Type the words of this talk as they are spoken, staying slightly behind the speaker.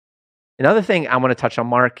Another thing I want to touch on,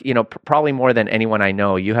 Mark, probably more than anyone I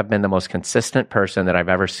know, you have been the most consistent person that I've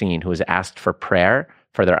ever seen who has asked for prayer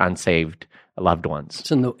for their unsaved loved ones.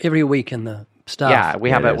 It's every week in the staff. Yeah,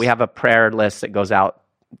 we have a prayer list that goes out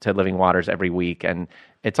to Living Waters every week, and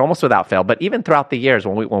it's almost without fail. But even throughout the years,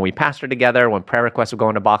 when we pastor together, when prayer requests would go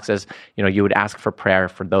into boxes, you would ask for prayer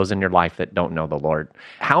for those in your life that don't know the Lord.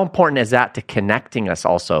 How important is that to connecting us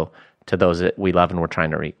also to those that we love and we're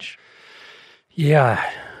trying to reach? Yeah.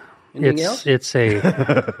 Anything else? It's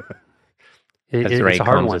a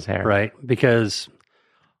hard one, right? Because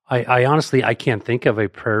I honestly, I can't think of a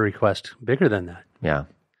prayer request bigger than that. Yeah.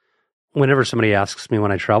 Whenever somebody asks me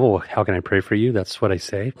when I travel, how can I pray for you? That's what I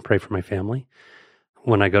say. Pray for my family.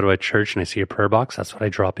 When I go to a church and I see a prayer box, that's what I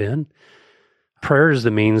drop in. Prayer is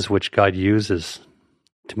the means which God uses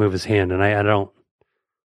to move his hand. And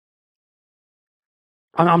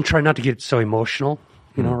I'm trying not to get so emotional,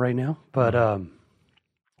 right now. But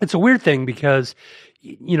it's a weird thing because,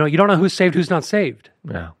 you don't know who's saved, who's not saved.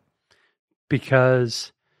 Yeah.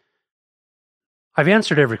 Because I've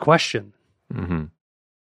answered every question. Mm-hmm.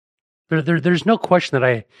 There's no question that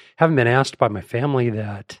I haven't been asked by my family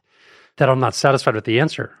that I'm not satisfied with the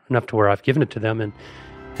answer enough to where I've given it to them, and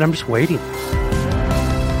I'm just waiting.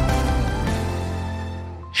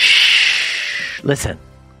 Shh. Listen.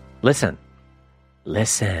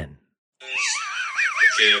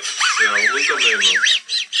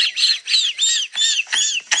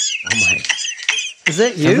 Oh my. Is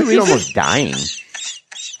that you? Sounds like you're almost dying.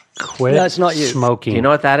 Quit No, it's not you. smoking. Do you know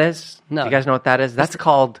what that is? No. Do you guys know what that is? That's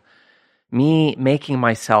called me making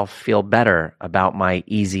myself feel better about my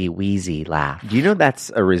easy wheezy laugh. Do you know that's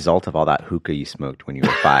a result of all that hookah you smoked when you were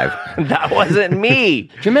 5? That wasn't me. Do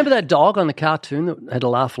you remember that dog on the cartoon that had a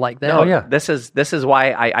laugh like that? No, yeah. This is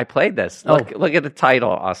why I played this. Look at the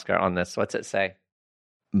title, Oscar, on this. What's it say?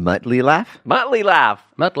 Muttley laugh? Muttley laugh.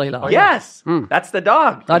 Muttley laugh. Yes, that's the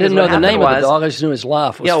dog. I didn't Because know what the name happened of the dog. I just knew his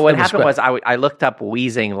laugh. What happened was I looked up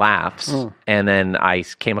wheezing laughs, and then I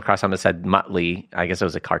came across something that said Muttley. I guess it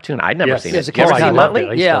was a cartoon. I'd never seen it. There's a Did you ever cartoon. see I loved it. I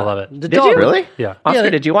Muttley? used to love it. The Did dog. you? Really? Yeah. Oscar, Yeah,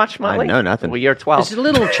 did you watch Muttley? I know nothing. Well, you're 12. It's a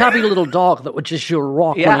little chubby little dog that would just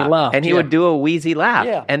rock when he laughed. and he would do a wheezy laugh.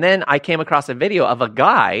 Yeah. And then I came across a video of a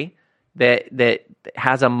guy that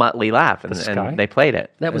has a Muttley laugh, and they played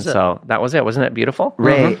it. That was and it. So that was it. Wasn't it beautiful?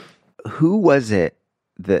 Ray, who was it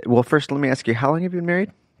that... Well, first, let me ask you, how long have you been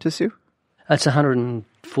married to Sue? That's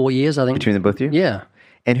 104 years, I think. Between the both of you? Yeah.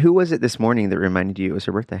 And who was it this morning that reminded you it was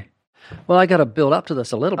her birthday? Well, I got to build up to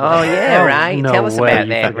this a little bit. Oh, yeah, right. no Tell us way about you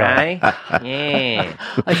that, forgot. right? Yeah.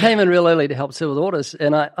 I came in real early to help Sue with orders,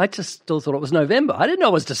 and I just still thought it was November. I didn't know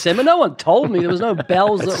it was December. No one told me. There was no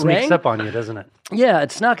bells It that sneaks rang. up on you, doesn't it? Yeah,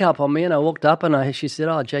 it snuck up on me, and I walked up, and she said,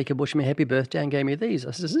 "Oh, Jacob wished me happy birthday and gave me these."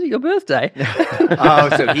 I said, "Is it your birthday?" Oh,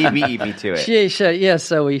 so he beat me to it. Yeah,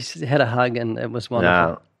 so we had a hug, and it was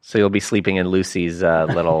wonderful. No. So you'll be sleeping in Lucy's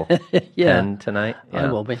little pen tonight? I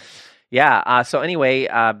will be. Yeah. So anyway,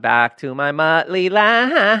 back to my Muttley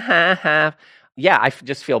laugh. Yeah, I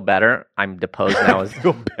just feel better. I'm deposed now.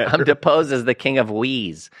 I'm deposed as the king of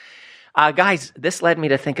wheeze. Guys, this led me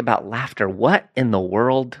to think about laughter. What in the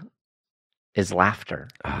world is laughter?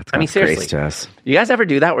 Oh, it's I mean, God's grace seriously. to us. You guys ever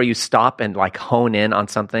do that where you stop and like hone in on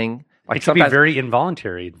something? Like It can be very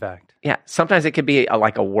involuntary, in fact. Yeah, sometimes it could be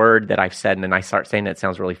like a word that I've said, and then I start saying it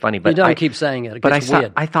sounds really funny. But You don't I keep saying it. It But gets I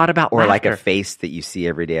weird. thought about Or like a laughter. face that you see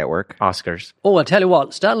every day at work. Oscars. Oh, I tell you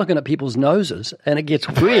what, start looking at people's noses, and it gets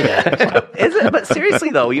weird. Is it? But seriously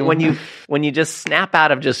though, when you just snap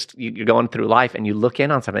out of just you're going through life and you look in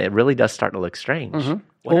on something, it really does start to look strange.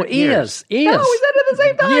 What Or are ears. No, we said it at the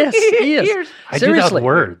same time. Yes, ears. I do that Seriously. with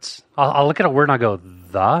words. I'll look at a word and I'll go,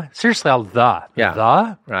 the? Seriously, I'll the. Yeah.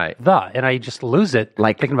 The? Right. The. And I just lose it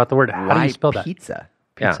Like, thinking about the word. How do why you spell that? Pizza.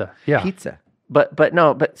 Pizza. Yeah. Pizza. But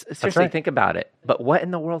seriously, right. think about it. But what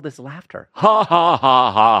in the world is laughter? Ha ha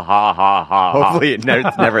ha ha ha ha ha. Hopefully it's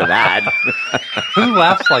never that. Who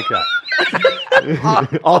laughs like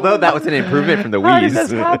that? Although that was an improvement from the How did wheeze.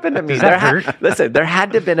 this happen to me? Does that hurt? Listen, there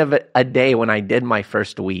had to have been a day when I did my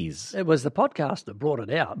first wheeze. It was the podcast that brought it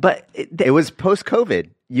out. But It was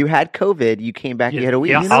post-COVID. You had COVID. You came back. You had a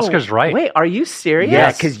wheeze. Yeah, Oscar's right. wait, are you serious?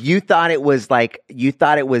 Yeah, because you thought it was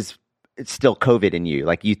it's still COVID in you.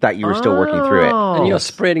 Like you thought you were still working through it. And you're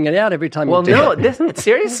spreading it out every time Well, you do no, it.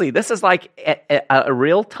 seriously, this is like a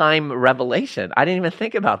real-time revelation. I didn't even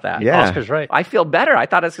think about that. Yeah. Oscar's right. I feel better. I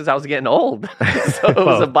thought it's because I was getting old. So it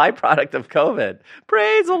was a byproduct of COVID.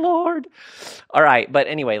 Praise the Lord. All right. But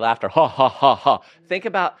anyway, laughter. Ha, ha, ha, ha. Think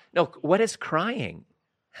about, what is crying?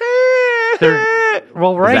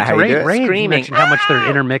 Well, that how you do it? Ray Screaming. mentioned how much they're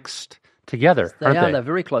intermixed together, They aren't are. they? They're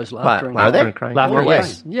very close. Laughter and Are they? crying. Crying. Laughter Oh, away.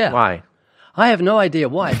 yes. Yeah. Why? I have no idea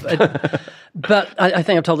why. But I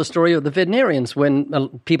think I've told the story of the veterinarians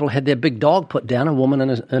when people had their big dog put down, a woman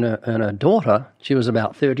and a daughter. She was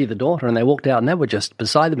about 30, the daughter, and they walked out and they were just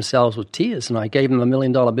beside themselves with tears. And I gave them $1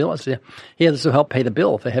 million bill. I said, here, this will help pay the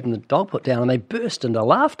bill for having the dog put down. And they burst into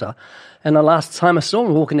laughter. And the last time I saw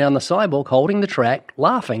them walking down the sidewalk, holding the track,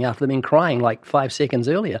 laughing after they'd been crying like 5 seconds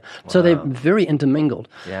earlier. Wow. So they're very intermingled,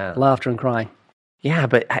 laughter and crying. Yeah,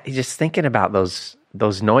 but just thinking about those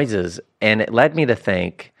noises, and it led me to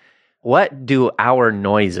think, what do our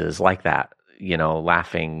noises like that,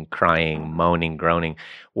 laughing, crying, moaning, groaning,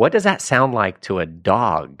 what does that sound like to a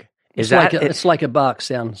dog? It's like a bark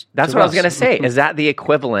sounds. That's what I was going to say. Is that the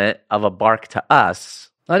equivalent of a bark to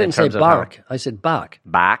us? I didn't say bark. I said bark.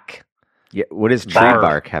 Bark? Yeah. What does tree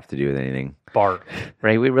bark have to do with anything? Bark.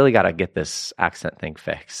 Ray, we really got to get this accent thing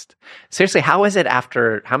fixed. Seriously, how is it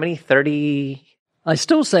after, how many, 30? I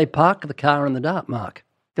still say park the car in the dark, Mark.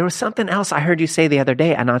 There was something else I heard you say the other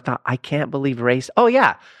day, and I thought, I can't believe race. Oh,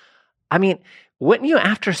 yeah. I mean, wouldn't you,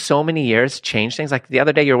 after so many years, change things? Like the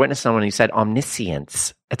other day, you were witnessing someone and you said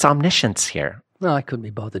omniscience. It's omniscience here. No, I couldn't be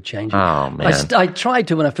bothered changing. Oh, man. I tried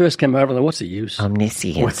to when I first came over. Like, what's the use?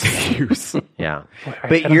 Omniscience. What's the use? Yeah.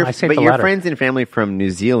 But your friends and family from New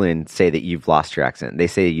Zealand say that you've lost your accent. They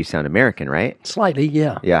say you sound American, right? Slightly,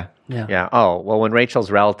 yeah. Yeah. Yeah. Oh, well, when Rachel's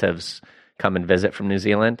relatives come and visit from New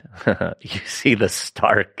Zealand, you see the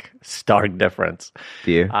stark difference.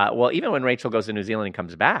 Do you? Well, even when Rachel goes to New Zealand and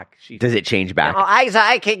comes back, does it change back? Oh,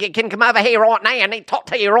 I can come over here right now. I need to talk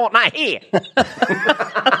to you right now here.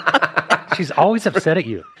 She's always upset at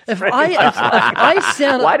you. If I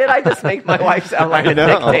sound, why did I just make my wife sound like a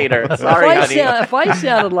dictator? Sorry, honey. If I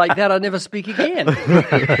sounded like that, I'd never speak again.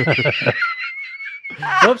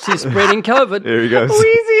 Oops, he's spreading COVID. There he goes.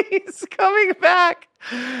 Wheezy's coming back.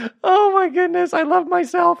 Oh my goodness, I love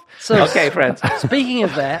myself. So, okay, friends. Speaking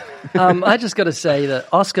of that, I just got to say that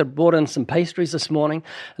Oscar brought in some pastries this morning,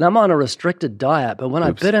 and I'm on a restricted diet. But when I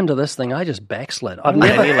bit into this thing, I just backslid. And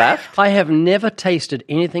you left? I have never tasted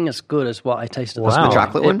anything as good as what I tasted. Wow. The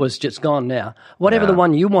chocolate one? It was just gone now. Whatever the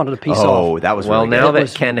one you wanted a piece of. Oh, that was well. really Now good.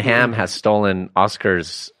 that Ken Ham has stolen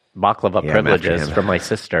Oscar's baklava privileges from my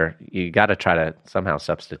sister, you got to try to somehow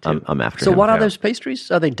substitute. I'm after So him. what are those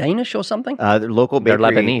pastries? Are they Danish or something? They're local They're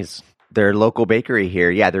bakery. Lebanese. Their local bakery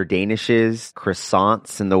here. Yeah, they're Danishes,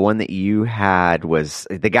 croissants, and the one that you had was,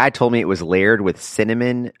 the guy told me it was layered with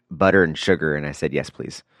cinnamon, butter, and sugar, and I said, yes,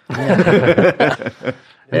 please.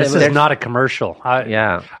 This is not a commercial.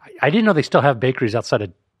 I didn't know they still have bakeries outside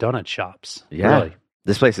of donut shops. Yeah. Really?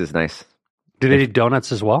 This place is nice. Do they do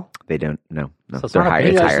donuts as well? They don't, no. So it's They're not a higher,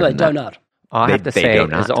 big- it's No, higher so than they that. donut. All I have to They say do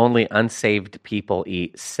is not. only unsaved people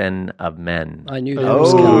eat sin of men. I knew that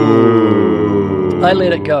was coming. I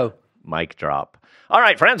let it go. Mic drop. All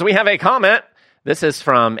right, friends, we have a comment. This is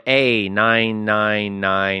from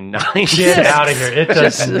A99996. Get out of here. It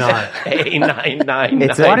does not.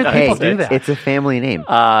 A99996. Why do people do that? It's a family name.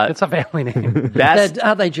 It's a family name. Best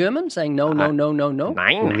Are they German? Saying no.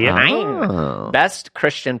 Best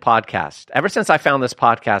Christian podcast. Ever since I found this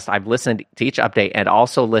podcast, I've listened to each update and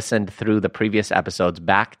also listened through the previous episodes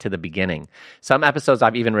back to the beginning. Some episodes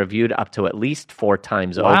I've even reviewed up to at least 4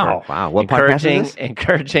 times over. Wow. What podcast is this?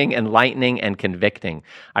 Encouraging, enlightening, and convicting.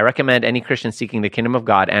 I recommend any Christian seeking the kingdom of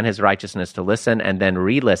God and his righteousness to listen and then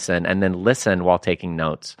re-listen and then listen while taking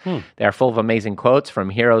notes. They are full of amazing quotes from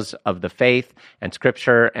heroes of the faith and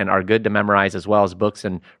scripture and are good to memorize, as well as books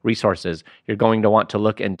and resources you're going to want to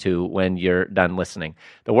look into when you're done listening.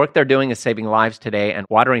 The work they're doing is saving lives today and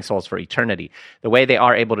watering souls for eternity. The way they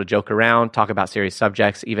are able to joke around, talk about serious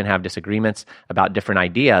subjects, even have disagreements about different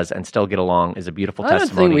ideas and still get along is a beautiful I don't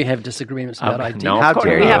testimony. think we have disagreements about ideas. No, How of course,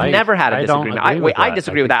 dare we you. have never had a I don't disagreement. agree with I that.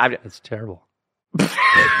 disagree with that. It's terrible.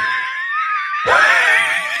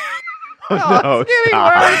 No,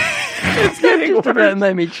 It's getting worse. That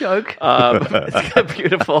made me choke. It's a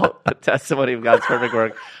beautiful testimony of God's perfect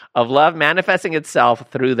work of love manifesting itself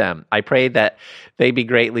through them. I pray that they be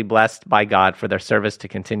greatly blessed by God for their service to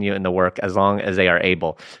continue in the work as long as they are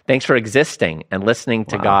able. Thanks for existing and listening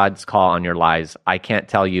to God's call on your lives. I can't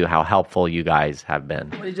tell you how helpful you guys have been.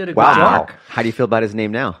 Well, you did a good Wow, job. Mark. How do you feel about his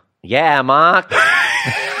name now? Yeah, Mark.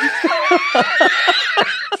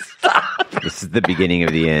 This is the beginning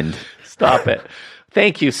of the end. Stop it.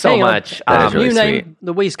 Thank you so Hang on. much. That is really New name, sweet.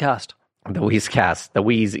 the Weezcast. The Weezcast, the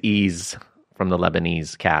Weez from the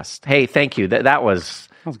Lebanese cast. Hey, thank you. That was,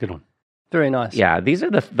 That was a good one. Very nice. yeah, these are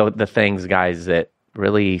the things, guys, that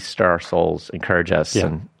really stir our souls, encourage us,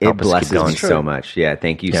 and It help us keep blesses going. me so much. Yeah,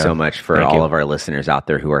 thank you Yeah. so much for Thank all you. of our listeners out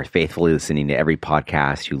there who are faithfully listening to every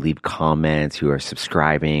podcast, who leave comments, who are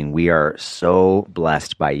subscribing. We are so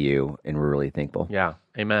blessed by you, and we're really thankful. Yeah,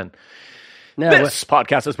 amen. This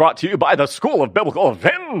podcast is brought to you by the School of Biblical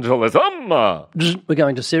Evangelism. We're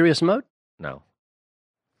going to serious mode? No.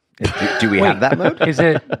 Do we have that mode? Is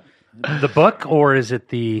it the book or is it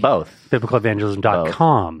the Both.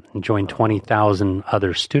 BiblicalEvangelism.com? And join 20,000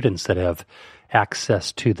 other students that have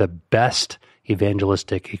access to the best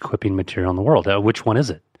evangelistic equipping material in the world. Which one is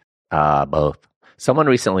it? Both. Someone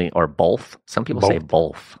recently, or both. Some people say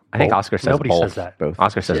both. I think Oscar says Nobody both. says that. Both.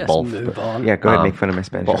 Oscar says Just both. move on. Yeah, go ahead and make fun of my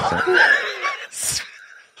Spanish accent.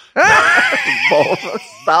 Both.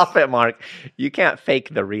 Stop it, Mark. You can't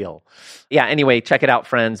fake the real. Yeah, anyway, check it out,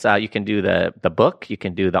 friends. You can do the book. You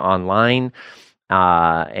can do the online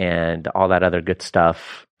and all that other good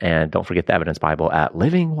stuff. And don't forget the Evidence Bible at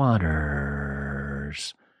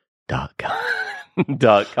livingwaters.com.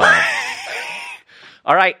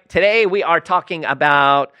 All right, today we are talking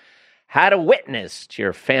about how to witness to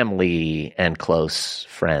your family and close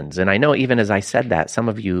friends. And I know even as I said that, some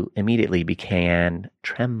of you immediately began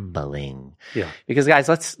trembling. Yeah. Because guys,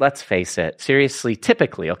 let's face it, seriously,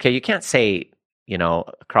 typically, okay, you can't say,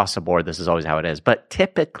 across the board this is always how it is, but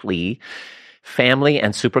typically family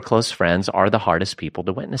and super close friends are the hardest people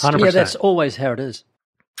to witness to. 100%. Yeah, that's always how it is.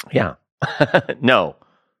 Yeah. No.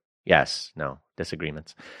 Yes. No.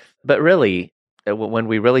 Disagreements. But really, when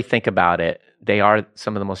we really think about it, they are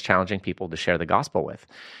some of the most challenging people to share the gospel with.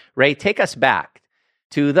 Ray, take us back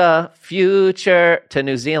to the future, to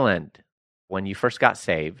New Zealand. When you first got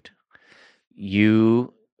saved,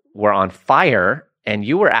 you were on fire and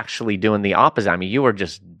you were actually doing the opposite. I mean, you were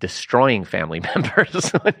just destroying family members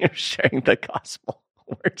when you're sharing the gospel,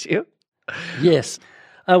 weren't you? Yes.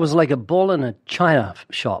 I was like a bull in a china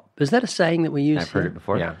shop. Is that a saying that we use? I've heard it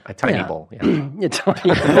before. Yeah, a tiny bowl. Yeah. A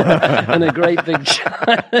tiny bull and a great big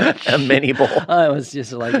china. A mini bowl. I was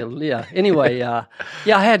just like, Anyway, I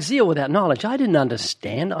had zeal without knowledge. I didn't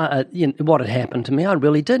understand what had happened to me. I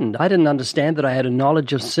really didn't. I didn't understand that I had a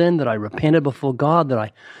knowledge of sin, that I repented before God, that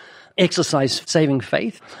I exercised saving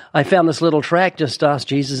faith. I found this little tract, just ask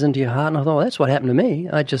Jesus into your heart, and I thought, well, that's what happened to me.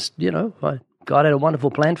 I just, God had a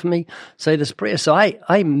wonderful plan for me. Say this prayer. So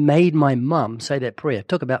I made my mum say that prayer. It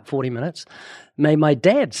took about 40 minutes. Made my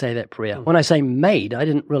dad say that prayer. When I say made, I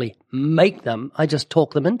didn't really make them. I just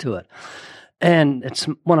talked them into it. And it's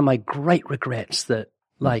one of my great regrets that,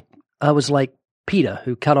 I was like Peter,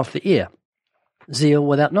 who cut off the ear. Zeal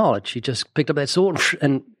without knowledge. He just picked up that sword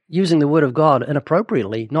and using the word of God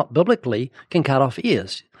inappropriately, not biblically, can cut off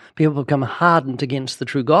ears. People become hardened against the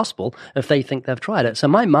true gospel if they think they've tried it. So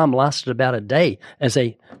my mum lasted about a day as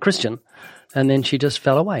a Christian, and then she just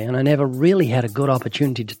fell away. And I never really had a good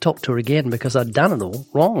opportunity to talk to her again because I'd done it all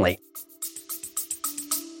wrongly.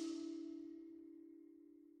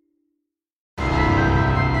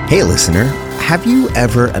 Hey, listener, have you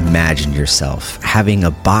ever imagined yourself having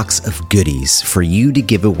a box of goodies for you to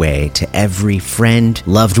give away to every friend,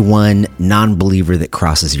 loved one, non-believer that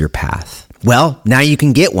crosses your path? Well, now you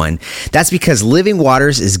can get one. That's because Living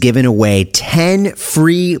Waters is giving away 10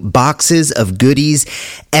 free boxes of goodies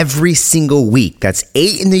every single week. That's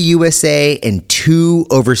 8 in the USA and 2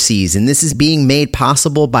 overseas. And this is being made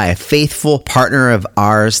possible by a faithful partner of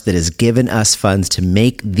ours that has given us funds to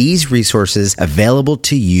make these resources available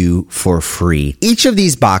to you for free. Each of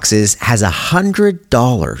these boxes has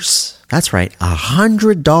 $100. That's right,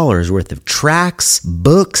 $100 worth of tracts,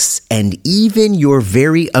 books, and even your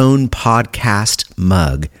very own podcast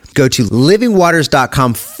mug. Go to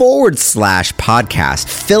livingwaters.com/podcast,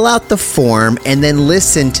 fill out the form, and then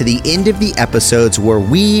listen to the end of the episodes where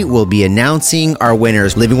we will be announcing our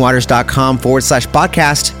winners.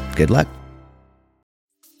 livingwaters.com/podcast. Good luck.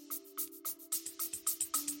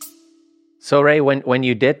 So Ray, when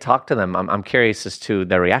you did talk to them, I'm curious as to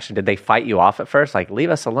their reaction. Did they fight you off at first? Like, leave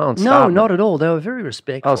us alone, No, stop. not at all. They were very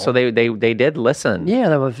respectful. Oh, so they did listen. Yeah,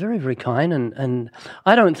 they were very, very kind. And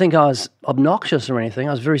I don't think I was obnoxious or anything.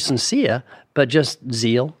 I was very sincere, but just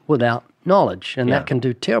zeal without knowledge. And that can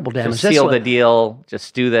do terrible damage. Just seal the deal.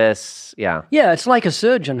 Just do this. Yeah. Yeah, it's like a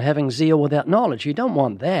surgeon having zeal without knowledge. You don't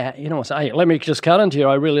want that. You don't want to say, hey, let me just cut into you.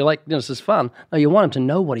 I really like this. Is fun. No, you want him to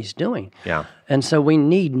know what he's doing. Yeah. And so we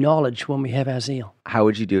need knowledge when we have our zeal. How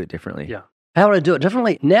would you do it differently? Yeah. How would I do it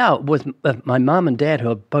differently? Now, with my mum and dad, who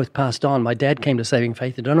have both passed on, my dad came to saving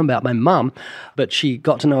faith. I don't know about my mum, but she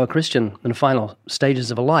got to know a Christian in the final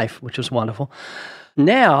stages of her life, which was wonderful.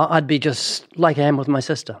 Now, I'd be just like I am with my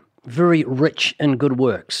sister. Very rich in good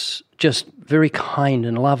works, just very kind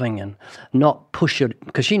and loving and not push it,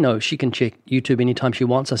 because she knows she can check YouTube anytime she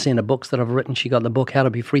wants. I send her books that I've written. She got the book, How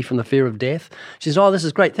to Be Free from the Fear of Death. She says, oh, this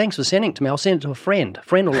is great. Thanks for sending it to me. I'll send it to a friend. A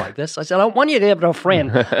friend will like this. I said, I don't want you to give it to a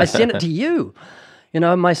friend. I send it to you.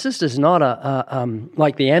 My sister's not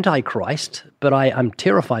like the Antichrist, but I'm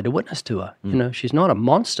terrified to witness to her. She's not a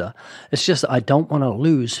monster. It's just that I don't want to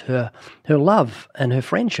lose her love and her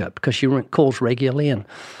friendship, because she calls regularly and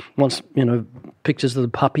wants, pictures of the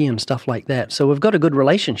puppy and stuff like that. So we've got a good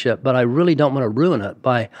relationship, but I really don't want to ruin it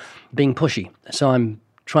by being pushy. So I'm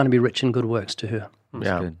trying to be rich in good works to her.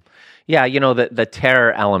 Good. Yeah, the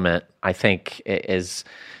terror element, I think, is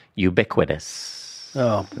ubiquitous.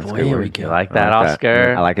 Oh, boy, here we go. You like that,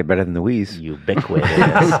 Oscar? I like it better than the wheeze.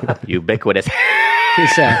 Ubiquitous. Ubiquitous.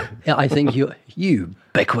 I think you're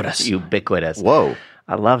ubiquitous. Ubiquitous. Whoa.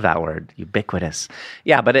 I love that word, ubiquitous.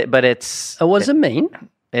 Yeah, but it's... What does it mean?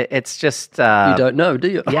 It's just... you don't know, do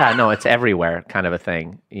you? Yeah, no, it's everywhere kind of a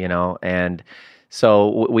thing, and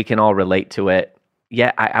so we can all relate to it.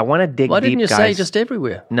 Yeah, I want to dig deep, Why didn't you guys. say just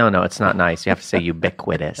everywhere? No, it's not nice. You have to say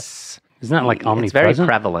ubiquitous. Isn't that like omnipresent? It's very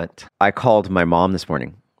prevalent. I called my mom this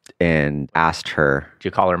morning and asked her. Did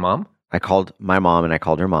you call her mom? I called my mom and I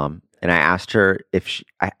called her mom. And I asked her if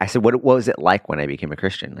I said, what was it like when I became a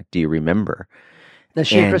Christian? Like, do you remember? Is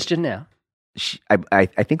she a Christian now? I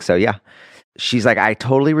think so, yeah. She's like, I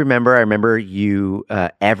totally remember. I remember you,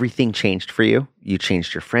 everything changed for you. You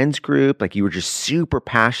changed your friends group. Like, you were just super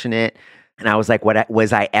passionate. And I was like,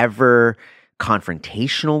 was I ever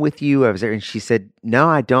confrontational with you? And she said, no,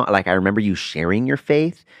 I don't. Like, I remember you sharing your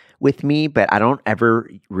faith with me, but I don't ever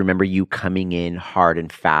remember you coming in hard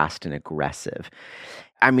and fast and aggressive.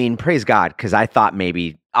 I mean, praise God, because I thought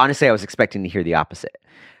honestly, I was expecting to hear the opposite.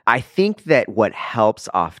 I think that what helps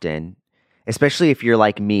often, especially if you're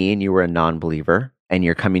like me and you were a non-believer and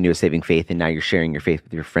you're coming to a saving faith and now you're sharing your faith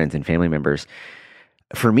with your friends and family members,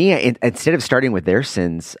 for me, instead of starting with their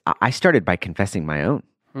sins, I started by confessing my own.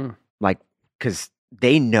 Like, because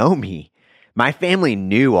they know me. My family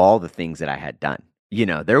knew all the things that I had done.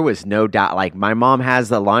 There was no doubt. Like, my mom has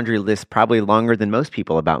the laundry list probably longer than most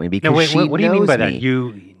people about me because she knows me. What do you mean by that?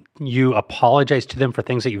 You apologize to them for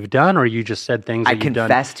things that you've done, or you just said things that you've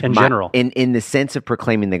done in general? In the sense of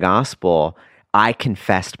proclaiming the gospel, I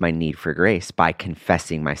confessed my need for grace by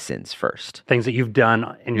confessing my sins first. Things that you've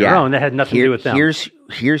done in your own that had nothing to do with them.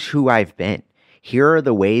 Here's who I've been. Here are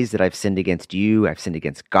the ways that I've sinned against you. I've sinned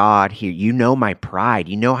against God. Here, you know my pride.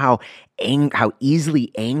 You know how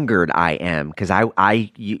easily angered I am because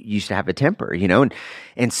I used to have a temper,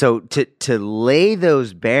 and so to lay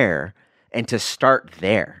those bare and to start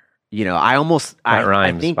there, that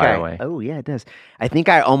rhymes, I think by the way. Oh yeah, it does. I think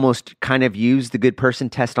I almost kind of used the good person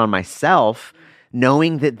test on myself,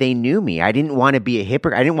 knowing that they knew me. I didn't want to be a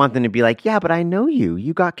hypocrite. I didn't want them to be like, yeah, but I know you.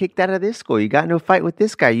 You got kicked out of this school. You got in a fight with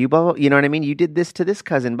this guy. You blah, blah, you know what I mean? You did this to this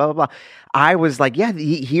cousin, blah, blah, blah. I was like, yeah,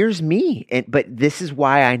 here's me. But this is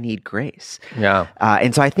why I need grace. Yeah.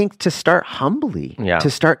 And so I think to start humbly, to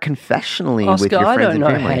start confessionally Oscar, with your friends and family.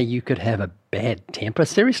 I don't know how you could have a bad temper.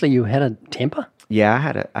 Seriously, you had a temper? Yeah,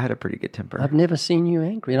 I had a pretty good temper. I've never seen you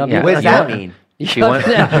angry. And What does that mean?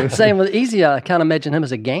 Same with Easy. I can't imagine him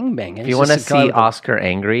as a gangbanger. If you want to see Oscar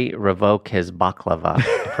angry, revoke his baklava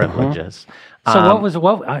privileges. So I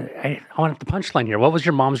want the punchline here. What was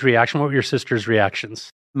your mom's reaction? What were your sister's reactions?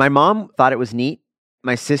 My mom thought it was neat.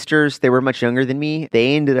 My sisters, they were much younger than me.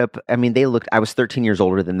 They ended up, I was 13 years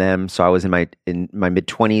older than them. So I was in my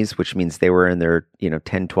mid-20s, which means they were in their,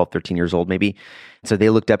 10, 12, 13 years old maybe. So they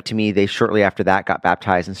looked up to me. They shortly after that got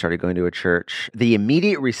baptized and started going to a church. The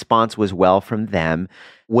immediate response was well from them,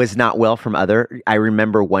 was not well from other. I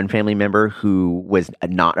remember one family member who was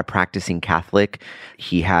not a practicing Catholic.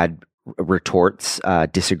 He had retorts,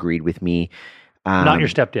 disagreed with me. Not your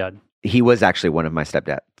stepdad. He was actually one of my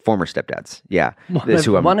former stepdads. Yeah.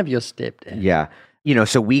 One of your stepdads. Yeah.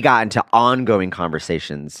 So we got into ongoing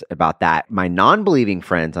conversations about that. My non-believing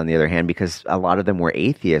friends, on the other hand, because a lot of them were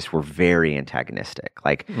atheists, were very antagonistic.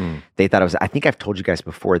 Like they thought I think I've told you guys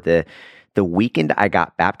before, the weekend I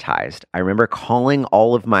got baptized, I remember calling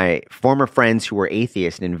all of my former friends who were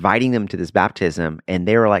atheists and inviting them to this baptism. And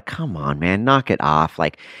they were like, come on, man, knock it off.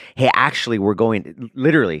 Like, hey, actually, we're going,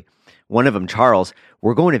 literally, one of them, Charles,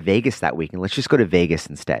 we're going to Vegas that weekend. Let's just go to Vegas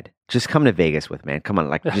instead. Just come to Vegas with, man. Come on,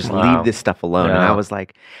 like just leave this stuff alone. Yeah. And I was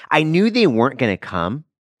like, I knew they weren't going to come,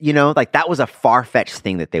 like that was a far-fetched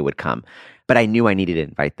thing that they would come, but I knew I needed to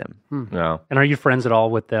invite them. Yeah. And are you friends at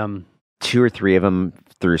all with them? 2 or 3 of them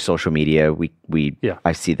through social media.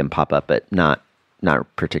 I see them pop up, but not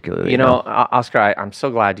particularly. Oscar, I'm so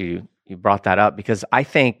glad you brought that up because I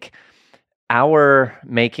think our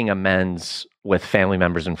making amends with family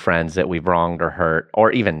members and friends that we've wronged or hurt,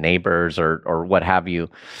 or even neighbors or what have you,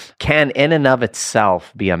 can in and of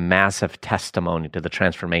itself be a massive testimony to the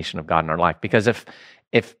transformation of God in our life. Because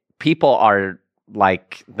if people are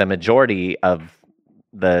like the majority of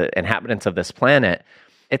the inhabitants of this planet,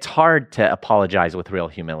 it's hard to apologize with real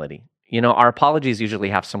humility. Our apologies usually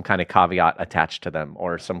have some kind of caveat attached to them,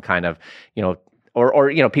 or some kind of,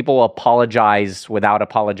 or people will apologize without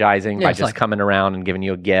apologizing by just coming around and giving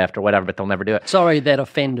you a gift or whatever, but they'll never do it. Sorry that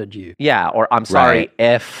offended you. Yeah, or I'm sorry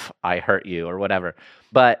if I hurt you or whatever.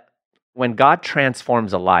 But when God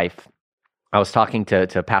transforms a life, I was talking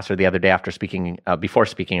to a pastor the other day before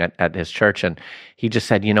speaking at his church, and he just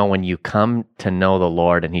said, when you come to know the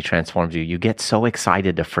Lord and he transforms you, you get so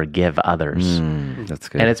excited to forgive others. That's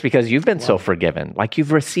good. And it's because you've been so forgiven. Like,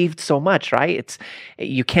 you've received so much, right?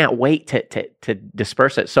 You can't wait to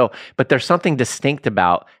disperse it. So, but there's something distinct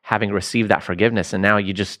about having received that forgiveness, and now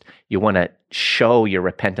you want to show your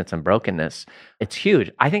repentance and brokenness. It's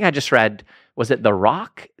huge. I think I just read, was it The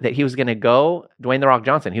Rock, that he was going to go, Dwayne The Rock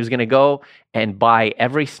Johnson, he was going to go and buy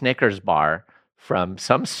every Snickers bar from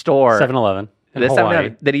some store, 7-Eleven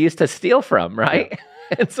that he used to steal from, right?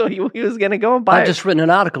 Yeah. And so he was going to go and buy I've just written an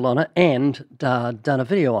article on it and done a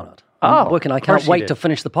video on it. Oh, working. I can't wait to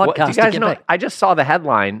finish the podcast. Do you guys to get know? back. I just saw the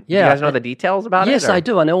headline. Yeah, do you guys know the details about it? Yes, I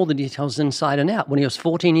do. I know all the details inside and out. When he was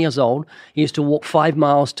 14 years old, he used to walk 5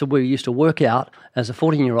 miles to where he used to work out as a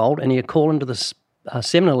 14-year-old, and he'd call into the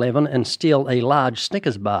 7-Eleven and steal a large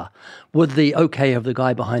Snickers bar with the okay of the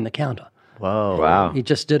guy behind the counter. Whoa. Wow. He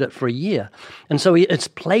just did it for a year. And so it's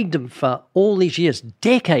plagued him for all these years,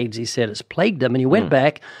 decades, he said. It's plagued him. And he went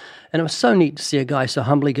back, and it was so neat to see a guy so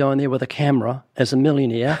humbly go in there with a camera as a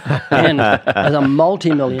millionaire and as a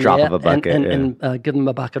multi-millionaire. Drop of a bucket, and give him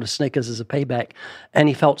a bucket of Snickers as a payback. And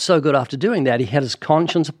he felt so good after doing that. He had his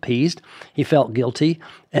conscience appeased. He felt guilty.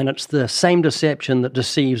 And it's the same deception that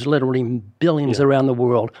deceives literally billions around the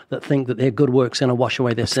world that think that their good works going to wash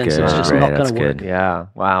away their sins. good. It's just Right, not going that's to work. good. Yeah.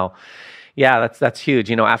 Wow. Yeah, that's huge.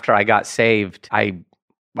 After I got saved, I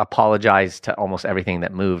apologized to almost everything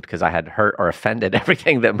that moved because I had hurt or offended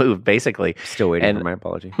everything that moved, basically. Still waiting for my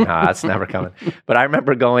apology. No, that's never coming. But I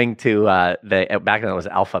remember going to back then it was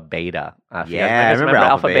Alpha Beta. I remember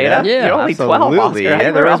Alpha Beta. Yeah, you're only 12. Absolutely. Oscar.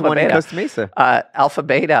 Yeah, there was Alpha one in Beta. Costa Mesa. Alpha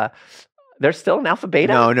Beta. There's still an Alpha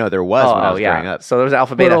Beta? No, there was when I was growing up. So there was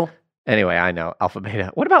Alpha Beta. Well, Anyway, I know Alpha Beta.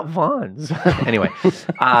 What about Vons? Anyway,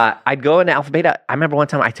 I'd go into Alpha Beta. I remember one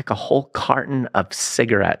time I took a whole carton of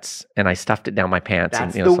cigarettes and I stuffed it down my pants.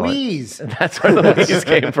 That's and, the so on. wheeze. That's where the wheeze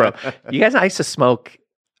came from. You guys, I used to smoke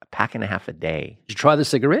a pack and a half a day. Did you try the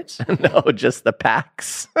cigarettes? No, just the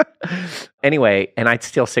packs. Anyway, and I'd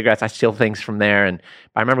steal cigarettes. I'd steal things from there. And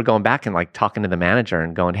I remember going back and like talking to the manager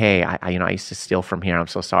and going, "Hey, I used to steal from here. I'm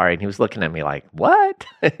so sorry." And he was looking at me like, "What?"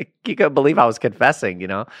 You couldn't believe I was confessing,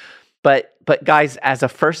 But guys, as a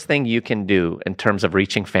first thing you can do in terms of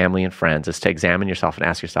reaching family and friends is to examine yourself and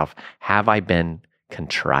ask yourself, have I been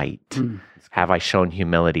contrite? Have I shown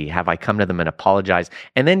humility? Have I come to them and apologized?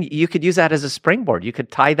 And then you could use that as a springboard. You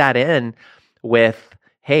could tie that in with,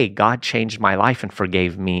 hey, God changed my life and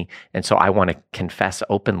forgave me. And so I want to confess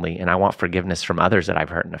openly and I want forgiveness from others that I've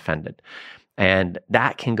hurt and offended. And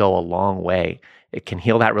that can go a long way. It can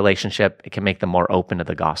heal that relationship. It can make them more open to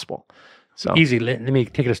the gospel. So Easy. Let me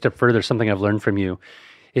take it a step further. Something I've learned from you.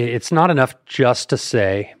 It's not enough just to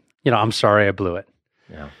say, I'm sorry I blew it.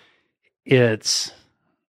 Yeah.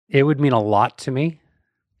 It would mean a lot to me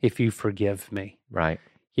if you forgive me. Right.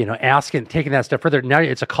 Asking, taking that step further. Now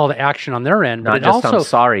it's a call to action on their end. Not but just also, I'm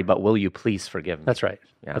sorry, but will you please forgive me? That's right.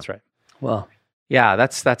 Yeah. That's right. Well, Yeah,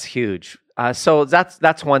 that's huge. So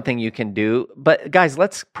that's one thing you can do. But guys,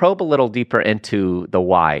 let's probe a little deeper into the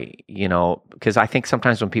why, because I think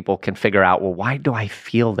sometimes when people can figure out, well, why do I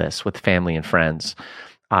feel this with family and friends?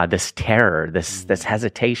 This terror, this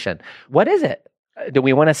hesitation. What is it? Do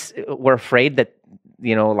we want to, we're afraid that,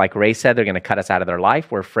 like Ray said, they're going to cut us out of their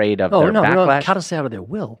life. We're afraid of their backlash. Cut us out of their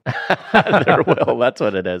will. Their will, that's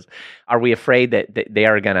what it is. Are we afraid that they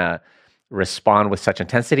are going to respond with such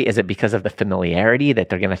intensity? Is it because of the familiarity that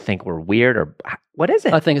they're going to think we're weird, or what is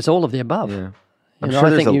it? I think it's all of the above. Yeah. I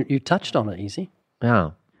think you touched on it, Easy.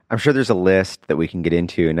 Yeah. I'm sure there's a list that we can get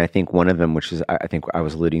into. And I think one of them, which is I think I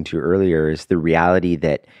was alluding to earlier, is the reality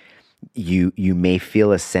that you may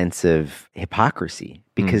feel a sense of hypocrisy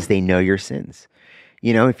because they know your sins.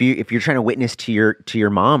 If you're trying to witness to your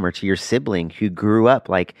mom or to your sibling who grew up,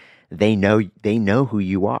 like they know who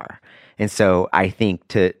you are. And so I think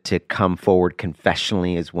to come forward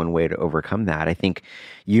confessionally is one way to overcome that. I think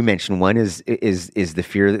you mentioned one is the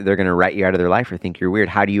fear that they're going to write you out of their life or think you're weird.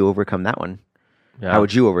 How do you overcome that one? Yeah. How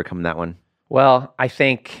would you overcome that one? Well, I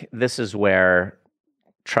think this is where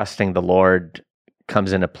trusting the Lord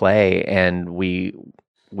comes into play, and we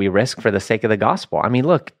risk for the sake of the gospel. I mean,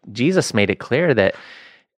 look, Jesus made it clear that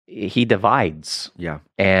he divides. Yeah.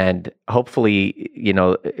 And hopefully,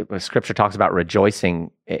 Scripture talks about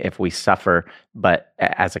rejoicing if we suffer, but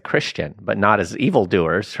as a Christian, but not as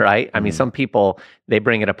evildoers, right? I mean, some people, they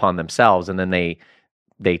bring it upon themselves, and then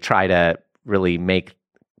they try to really make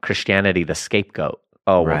Christianity the scapegoat.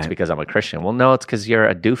 Oh, well, it's because I'm a Christian. Well, no, it's because you're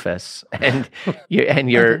a doofus and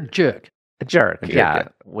you're jerk. A jerk. Yeah.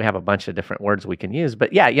 We have a bunch of different words we can use,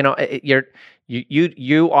 but yeah,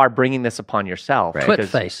 you are bringing this upon yourself. Right. Twit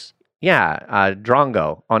face. Yeah,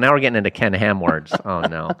 drongo. Oh, now we're getting into Ken Ham words. Oh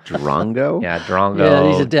no, Drongo? yeah, drongo.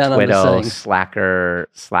 Yeah, these are down under Twitto, sayings. slacker,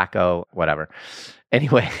 slacko, whatever.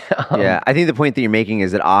 Anyway, Yeah, I think the point that you're making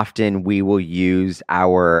is that often we will use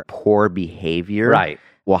our poor behavior. Right.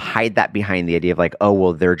 We'll hide that behind the idea of like, oh,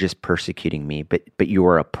 well, they're just persecuting me. But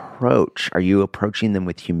your approach, are you approaching them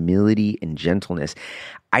with humility and gentleness?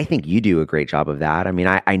 I think you do a great job of that. I mean,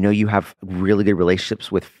 I know you have really good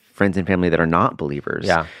relationships with friends and family that are not believers.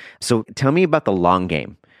 Yeah. So tell me about the long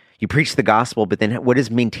game. You preach the gospel, but then what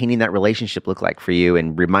does maintaining that relationship look like for you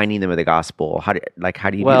and reminding them of the gospel? How do you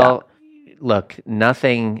do that? Look,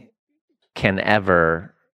 nothing can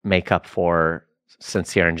ever make up for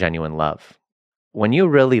sincere and genuine love. When you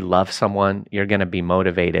really love someone, you're going to be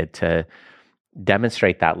motivated to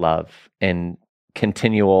demonstrate that love in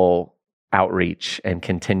continual outreach and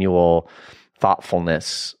continual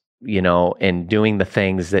thoughtfulness, and doing the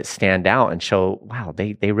things that stand out and show, wow,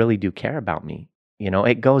 they really do care about me.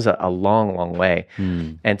 It goes a long, long way.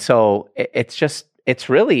 And so it's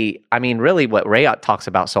really what Ray talks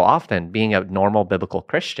about so often, being a normal biblical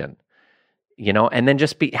Christian. And then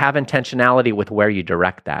just have intentionality with where you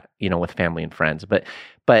direct that, with family and friends.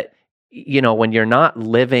 But when you're not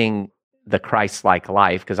living the Christ-like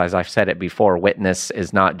life, because as I've said it before, witness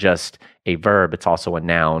is not just a verb, it's also a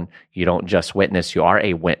noun. You don't just witness, you are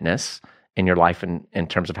a witness in your life in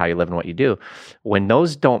terms of how you live and what you do. When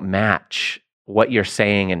those don't match what you're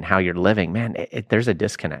saying and how you're living, man, there's a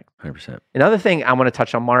disconnect. 100%. Another thing I want to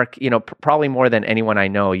touch on, Mark, probably more than anyone I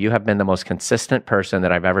know, you have been the most consistent person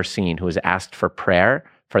that I've ever seen who has asked for prayer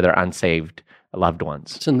for their unsaved loved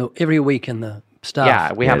ones. It's every week in the staff.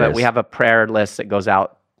 Yeah, we have a prayer list that goes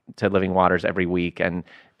out to Living Waters every week, and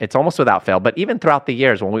it's almost without fail. But even throughout the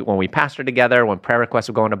years, when we pastored together, when prayer requests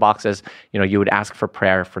would go into boxes, you would ask for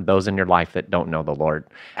prayer for those in your life that don't know the Lord.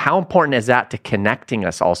 How important is that to connecting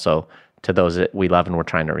us also to those that we love and we're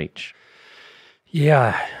trying to reach?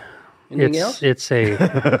 Yeah. Anything else? It's a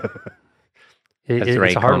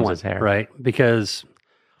it's a hard one, right? Because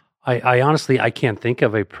I honestly, I can't think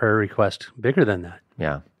of a prayer request bigger than that.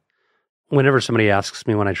 Yeah. Whenever somebody asks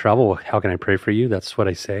me when I travel, how can I pray for you? That's what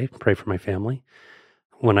I say. Pray for my family.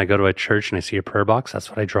 When I go to a church and I see a prayer box, that's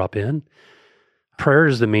what I drop in. Prayer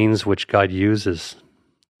is the means which God uses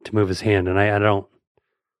to move his hand. And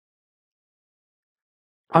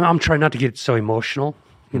I'm trying not to get so emotional,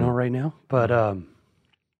 right now. But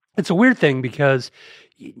it's a weird thing because,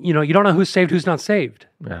 you don't know who's saved, who's not saved.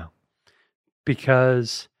 Yeah.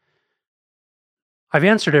 Because I've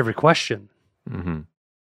answered every question. Mm-hmm.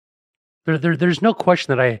 There's no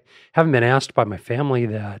question that I haven't been asked by my family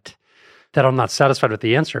that I'm not satisfied with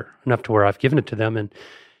the answer enough to where I've given it to them, and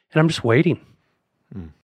I'm just waiting.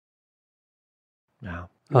 Wow.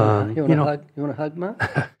 You want to hug,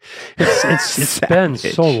 Mark? It's been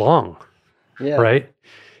so long, Yeah. right?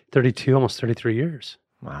 32, almost 33 years.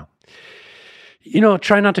 Wow.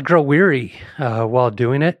 Try not to grow weary while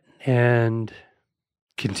doing it, and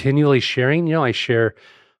continually sharing. I share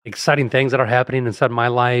exciting things that are happening inside my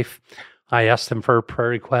life. I ask them for prayer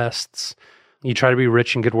requests. You try to be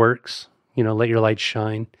rich in good works. Let your light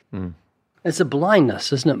shine. It's a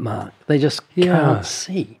blindness, isn't it, Mark? They just can't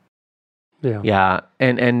see. Yeah. Yeah.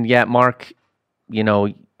 And yet, Mark,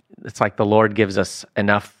 it's like the Lord gives us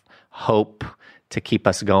enough hope to keep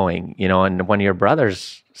us going, and when your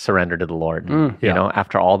brothers surrendered to the Lord,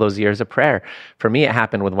 after all those years of prayer. For me, it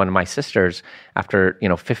happened with one of my sisters after,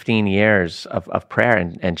 15 years of prayer,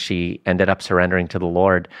 and she ended up surrendering to the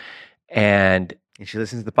Lord. And she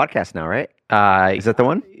listens to the podcast now, right? Is that the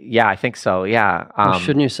one? Yeah, I think so. Yeah. Well,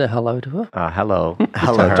 shouldn't you say hello to her? Hello.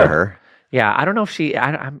 Hello to her. Yeah, I don't know if she.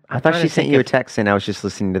 I thought she sent you a text saying I was just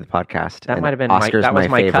listening to the podcast. That might have been Oscar's that was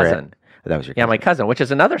my favorite. cousin. That was your cousin. Yeah, my cousin, which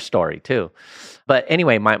is another story too. But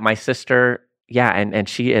anyway, my sister, and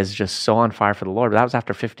she is just so on fire for the Lord. But that was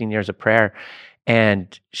after 15 years of prayer,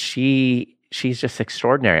 and she's just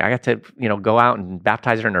extraordinary. I got to go out and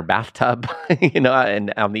baptize her in her bathtub,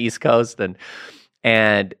 and on the East Coast,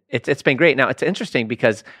 and it's been great. Now it's interesting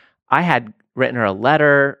because I had written her a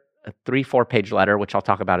letter, a 3-4 page letter, which I'll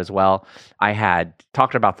talk about as well. I had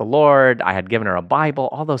talked about the Lord. I had given her a Bible,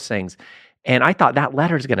 all those things. And I thought that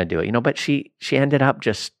letter's going to do it, but she ended up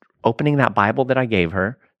just opening that Bible that I gave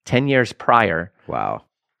her 10 years prior. Wow.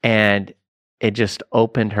 And it just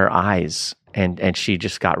opened her eyes, and she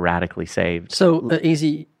just got radically saved. So,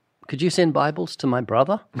 Easy, could you send Bibles to my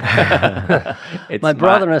brother? It's My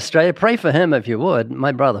brother in Australia, pray for him if you would.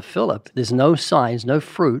 My brother Philip, there's no signs, no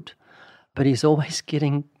fruit, but he's always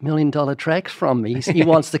getting $1 million tracts from me. He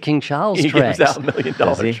wants the King Charles he tracts. gives out $1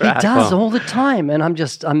 million He tracts. does all the time, and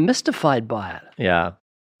I'm mystified by it. Yeah.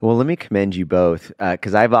 Well, let me commend you both,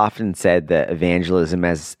 because I've often said that evangelism,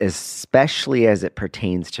 especially as it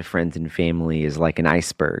pertains to friends and family, is like an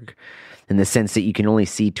iceberg, in the sense that you can only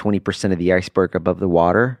see 20% of the iceberg above the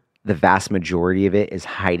water. The vast majority of it is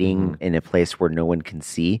hiding in a place where no one can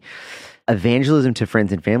see. Evangelism to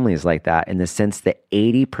friends and family is like that, in the sense that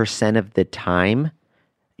 80% of the time,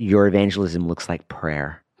 your evangelism looks like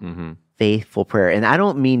prayer. Faithful prayer. And I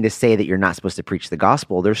don't mean to say that you're not supposed to preach the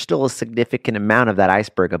gospel. There's still a significant amount of that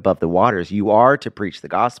iceberg above the waters. You are to preach the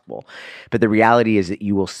gospel. But the reality is that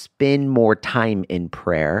you will spend more time in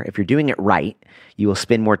prayer. If you're doing it right, you will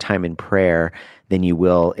spend more time in prayer than you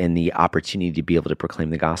will in the opportunity to be able to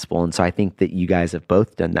proclaim the gospel. And so I think that you guys have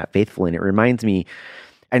both done that faithfully. And it reminds me,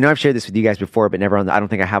 I know I've shared this with you guys before, but never I don't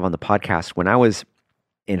think I have on the podcast. When I was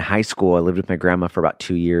in high school, I lived with my grandma for about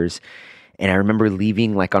 2 years. And I remember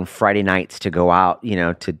leaving like on Friday nights to go out,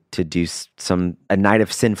 to do a night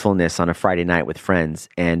of sinfulness on a Friday night with friends.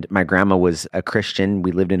 And my grandma was a Christian.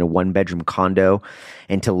 We lived in a 1-bedroom condo.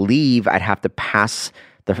 And to leave, I'd have to pass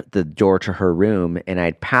the door to her room. And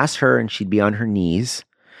I'd pass her and she'd be on her knees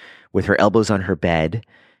with her elbows on her bed,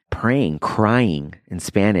 praying, crying in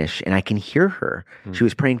Spanish. And I can hear her. She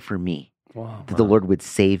was praying for me. Wow, that the Lord would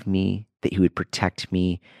save me, that he would protect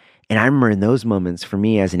me. And I remember in those moments, for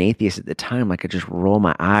me as an atheist at the time, like I just roll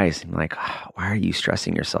my eyes and like, why are you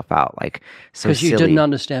stressing yourself out? Like, so Because you silly. didn't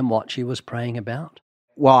understand what she was praying about.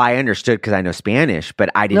 Well, I understood because I know Spanish, but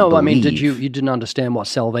I didn't believe. You didn't understand what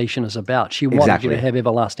salvation is about. She wanted Exactly. you to have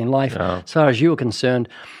everlasting life. As far as you were concerned,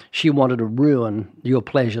 she wanted to ruin your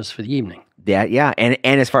pleasures for the evening. Yeah. And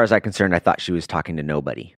as far as I'm concerned, I thought she was talking to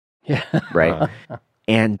nobody. Yeah. Right.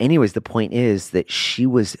 And anyways, the point is that she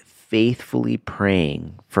was faithfully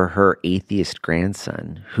praying for her atheist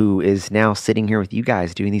grandson, who is now sitting here with you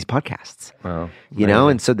guys doing these podcasts. Wow.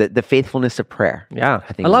 And so the faithfulness of prayer. Yeah.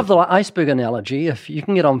 I think I love the iceberg analogy. If you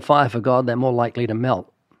can get on fire for God, they're more likely to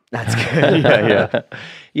melt. that's good.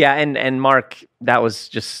 Yeah. And Mark, that was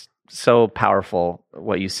just so powerful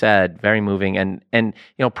what you said, very moving. And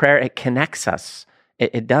prayer, it connects us.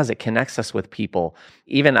 It does. It connects us with people.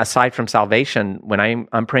 Even aside from salvation, when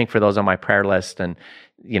I'm praying for those on my prayer list, and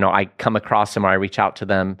I come across them or I reach out to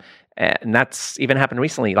them, and that's even happened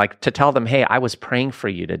recently. Like to tell them, "Hey, I was praying for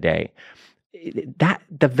you today." That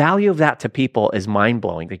the value of that to people is mind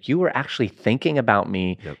blowing. Like you were actually thinking about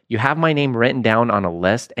me. Yep. You have my name written down on a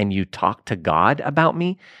list, and you talk to God about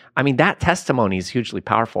me. I mean, that testimony is hugely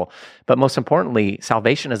powerful. But most importantly,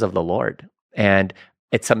 salvation is of the Lord, and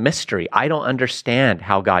it's a mystery. I don't understand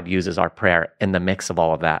how God uses our prayer in the mix of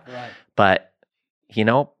all of that. Right. But,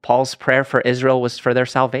 Paul's prayer for Israel was for their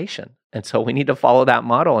salvation. And so we need to follow that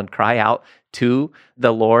model and cry out to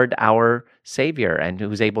the Lord, our Savior, and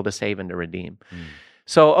who's able to save and to redeem.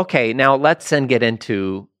 So, okay, now let's then get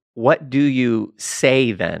into what do you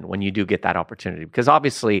say then when you do get that opportunity? Because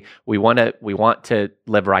obviously we want to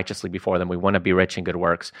live righteously before them. We want to be rich in good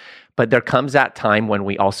works. But there comes that time when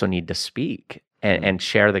we also need to speak and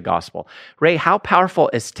share the gospel. Ray, how powerful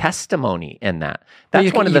is testimony in that?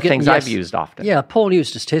 That's one of the things I've used often. Yeah, Paul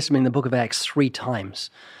used his testimony in the book of Acts 3 times.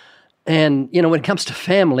 And, when it comes to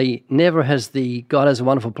family, never has the God has a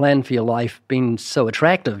wonderful plan for your life been so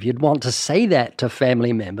attractive. You'd want to say that to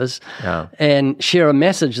family members and share a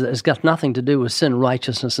message that has got nothing to do with sin,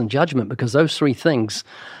 righteousness, and judgment, because those three things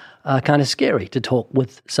are kind of scary to talk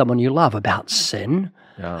with someone you love about sin,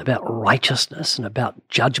 about righteousness, and about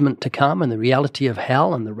judgment to come, and the reality of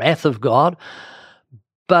hell and the wrath of God.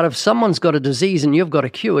 But if someone's got a disease and you've got a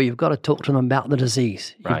cure, you've got to talk to them about the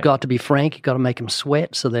disease. You've got to be frank. You've got to make them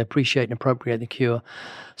sweat so they appreciate and appropriate the cure.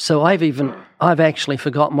 So I've actually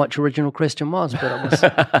forgotten what your original question was, but it was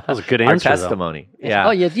That was a good Our answer. testimony. Yeah.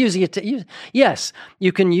 Oh, yeah. Yes,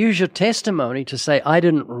 you can use your testimony to say, I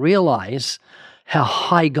didn't realize how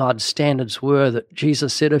high God's standards were, that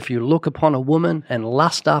Jesus said, if you look upon a woman and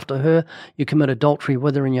lust after her, you commit adultery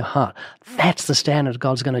with her in your heart. That's the standard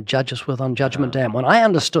God's going to judge us with on Judgment Day. When I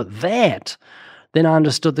understood that, then I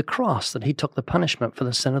understood the cross, that he took the punishment for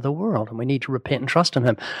the sin of the world, and we need to repent and trust in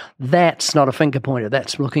him. That's not a finger pointer.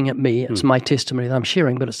 That's looking at me. It's my testimony that I'm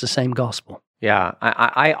sharing, but it's the same gospel. Yeah,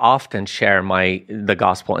 I often share the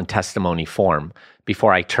gospel in testimony form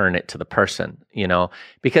before I turn it to the person,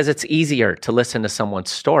 because it's easier to listen to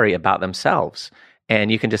someone's story about themselves. And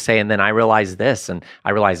you can just say, and then I realized this, and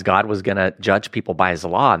I realized God was going to judge people by his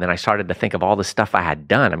law. And then I started to think of all the stuff I had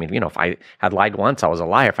done. I mean, if I had lied once, I was a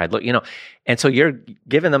liar. If I'd and so you're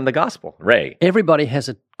giving them the gospel, Ray. Everybody has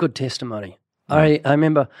a good testimony. I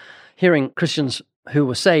remember hearing Christians who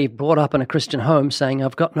were saved, brought up in a Christian home, saying,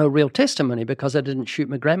 I've got no real testimony because I didn't shoot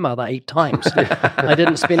my grandmother 8 times. I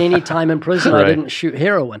didn't spend any time in prison. Right. I didn't shoot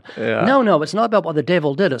heroin. Yeah. No, it's not about what the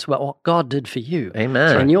devil did. It's about what God did for you.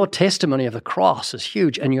 Amen. And your testimony of the cross is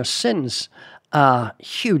huge, and your sins are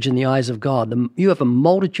huge in the eyes of God. You have a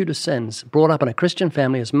multitude of sins, brought up in a Christian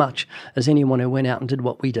family as much as anyone who went out and did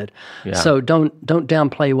what we did. Yeah. So don't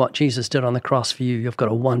downplay what Jesus did on the cross for you. You've got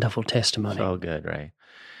a wonderful testimony. So good, Ray.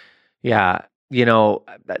 Yeah.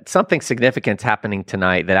 Something significant's happening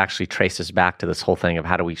tonight that actually traces back to this whole thing of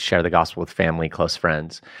how do we share the gospel with family, close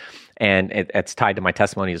friends. And it's tied to my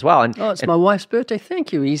testimony as well. And it's my wife's birthday.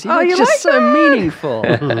 Thank you, Easy. Oh, It's you just like so that? meaningful.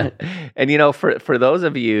 And for those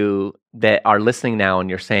of you that are listening now and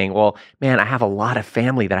you're saying, well, man, I have a lot of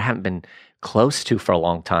family that I haven't been close to for a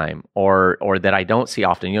long time or that I don't see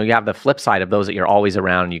often. You have the flip side of those that you're always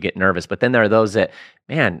around and you get nervous. But then there are those that,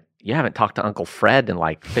 man, you haven't talked to Uncle Fred in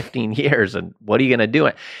like 15 years, and what are you going to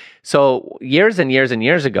do? So years and years and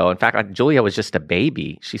years ago, in fact, Julia was just a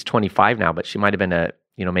baby. She's 25 now, but she might have been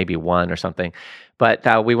maybe 1 or something. But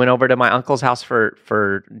we went over to my uncle's house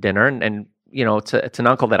for dinner, and it's an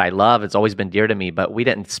uncle that I love. It's always been dear to me, but we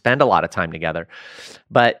didn't spend a lot of time together.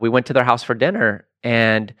 But we went to their house for dinner,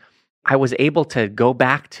 and I was able to go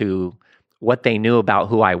back to what they knew about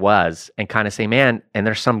who I was and kind of say, man, and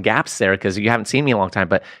there's some gaps there because you haven't seen me in a long time,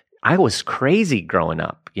 but I was crazy growing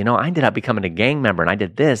up. I ended up becoming a gang member, and I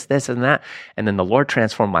did this, and that, and then the Lord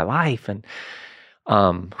transformed my life. And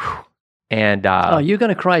you're going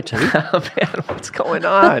to cry too? Man, what's going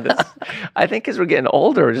on? I think as we're getting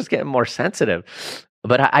older, we're just getting more sensitive.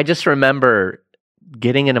 But I just remember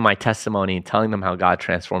getting into my testimony and telling them how God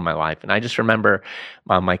transformed my life. And I just remember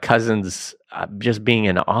my cousins just being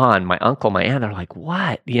in awe, and my uncle, my aunt, they're like,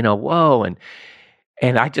 what? Whoa.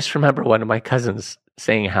 And I just remember one of my cousins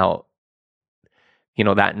saying how,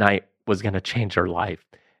 that night was going to change her life.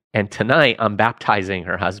 And tonight I'm baptizing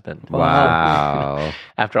her husband. Wow.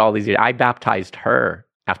 After all these years, I baptized her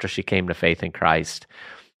after she came to faith in Christ.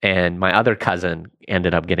 And my other cousin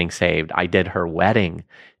ended up getting saved. I did her wedding.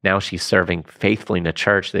 Now she's serving faithfully in the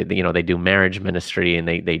church. They do marriage ministry, and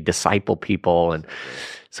they disciple people. And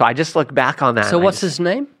so I just look back on that. So what's his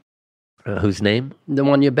name? Whose name? The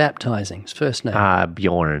one you're baptizing. His first name.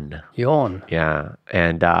 Bjorn. Bjorn. Yeah.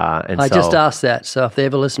 And I just asked that. So if they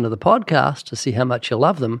ever listen to the podcast to see how much you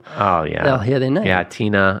love them, oh yeah, they'll hear their name. Yeah,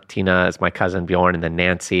 Tina is my cousin Bjorn, and then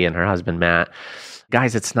Nancy and her husband Matt.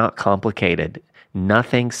 Guys, it's not complicated.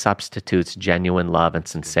 Nothing substitutes genuine love and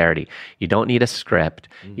sincerity. You don't need a script.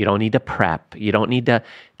 You don't need to prep. You don't need to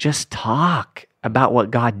just talk about what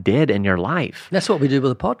God did in your life. That's what we do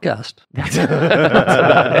with a podcast. That's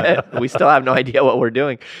about it. We still have no idea what we're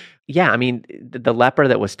doing. Yeah, I mean, the leper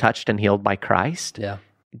that was touched and healed by Christ, Yeah.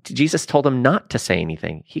 Jesus told him not to say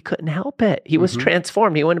anything. He couldn't help it. He was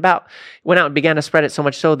transformed. He went out and began to spread it, so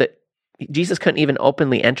much so that Jesus couldn't even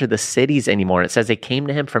openly enter the cities anymore. It says they came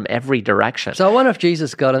to him from every direction. So I wonder if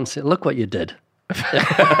Jesus got and said, look what you did.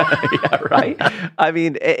 Yeah, right? I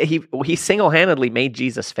mean, he single-handedly made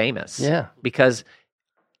Jesus famous. Yeah. Because,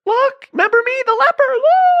 look, remember me, the leper,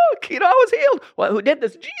 look, I was healed. Well, who did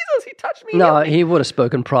this? Jesus, he touched me. No, healed me. he would have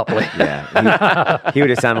spoken properly. Yeah. He would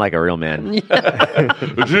have sounded like a real man.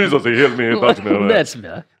 Jesus, he healed me. He touched me. That's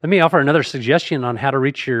better. Let me offer another suggestion on how to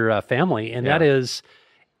reach your family, and that is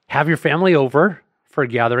have your family over for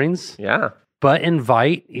gatherings, Yeah. but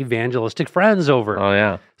invite evangelistic friends over. Oh,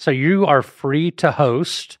 yeah. So you are free to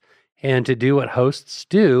host and to do what hosts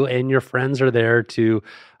do, and your friends are there to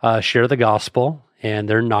share the gospel, and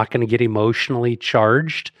they're not going to get emotionally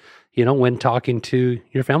charged, when talking to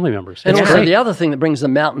your family members. And It's also great. the other thing that brings the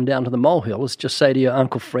mountain down to the molehill is just say to your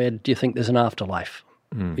Uncle Fred, do you think there's an afterlife?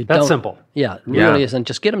 You That's don't- simple. Yeah, it Yeah. really isn't.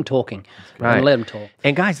 Just get them talking Right. and let them talk.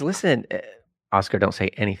 And guys, listen, Oscar, don't say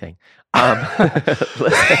anything.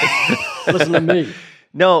 Listen to me.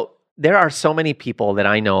 No, there are so many people that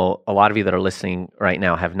I know, a lot of you that are listening right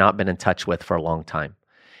now, have not been in touch with for a long time.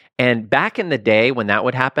 And back in the day when that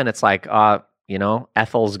would happen, it's like,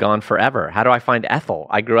 Ethel's gone forever. How do I find Ethel?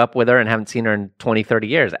 I grew up with her and haven't seen her in 20, 30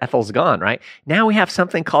 years. Ethel's gone, right? Now we have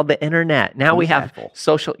something called the internet. Now we have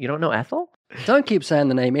social. You don't know Ethel? Don't keep saying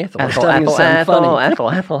the name Ethel. It's Ethel, starting to sound funny. Ethel.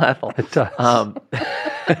 It does.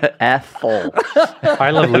 Ethel.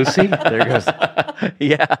 I Love Lucy. There goes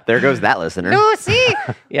Yeah. there goes that listener. Lucy.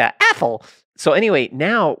 Yeah, Ethel. So anyway,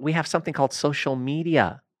 now we have something called social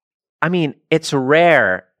media. I mean, it's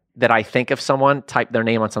rare that I think of someone, type their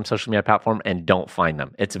name on some social media platform and don't find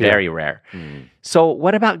them. It's very rare. So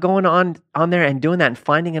what about going on there and doing that and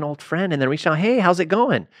finding an old friend and then reaching out, hey, how's it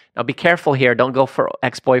going? Now be careful here. Don't go for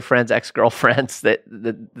ex-boyfriends, ex-girlfriends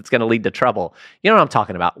that's going to lead to trouble. You know what I'm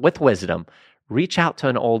talking about. With wisdom, reach out to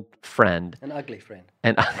an old friend. An ugly friend.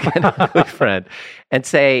 An ugly friend. And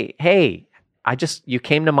say, hey, you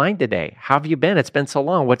came to mind today. How have you been? It's been so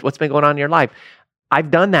long. What's been going on in your life?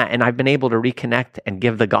 I've done that, and I've been able to reconnect and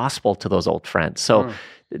give the gospel to those old friends. So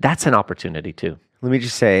that's an opportunity too. Let me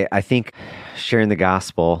just say, I think sharing the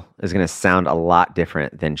gospel is going to sound a lot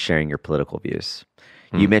different than sharing your political views.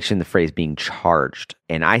 You mentioned the phrase being charged,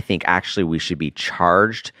 and I think actually we should be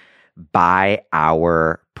charged by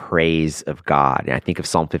our praise of God. And I think of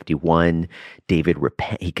Psalm 51, David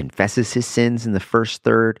he confesses his sins in the first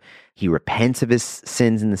third. He repents of his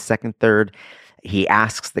sins in the second third. He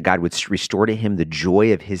asks that God would restore to him the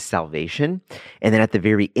joy of his salvation. And then at the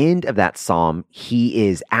very end of that psalm, he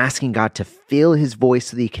is asking God to fill his voice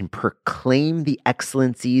so that he can proclaim the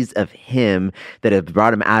excellencies of him that have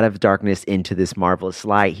brought him out of darkness into this marvelous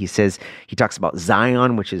light. He talks about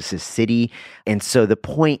Zion, which is his city. And so the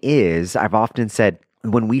point is, I've often said,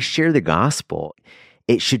 when we share the gospel,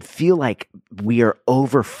 it should feel like we are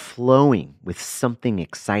overflowing with something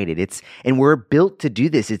excited. And we're built to do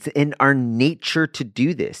this. It's in our nature to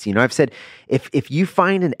do this. You know, I've said, if you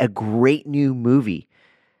find a great new movie,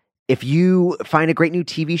 if you find a great new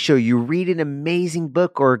TV show, you read an amazing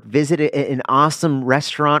book or visit an awesome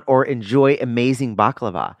restaurant or enjoy amazing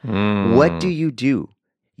baklava, what do?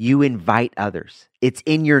 You invite others. It's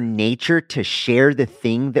in your nature to share the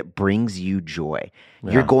thing that brings you joy.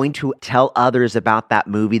 Yeah. You're going to tell others about that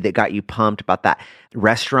movie that got you pumped, about that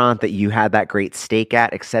restaurant that you had that great steak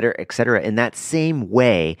at, et cetera, et cetera. In that same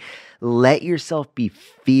way, let yourself be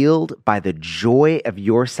filled by the joy of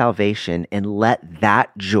your salvation and let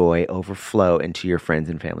that joy overflow into your friends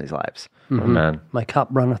and family's lives. Amen. My cup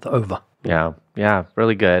runneth over. Yeah,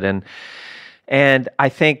 really good. And I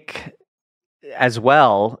think as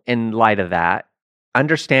well, in light of that,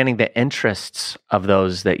 understanding the interests of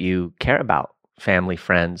those that you care about, family,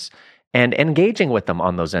 friends, and engaging with them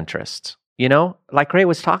on those interests. You know, like Ray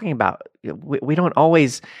was talking about, we don't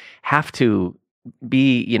always have to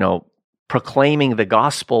be, proclaiming the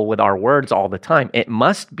gospel with our words all the time. It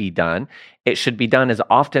must be done. It should be done as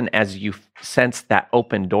often as you sense that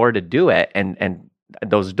open door to do it. And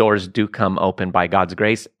those doors do come open by God's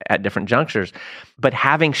grace at different junctures. But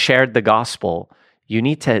having shared the gospel, you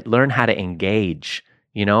need to learn how to engage.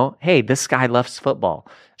 Hey, this guy loves football.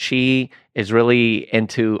 She is really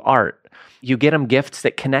into art. You get them gifts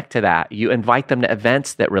that connect to that. You invite them to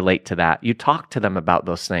events that relate to that. You talk to them about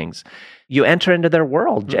those things. You enter into their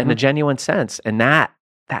world in a genuine sense. And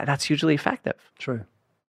that's usually effective. True.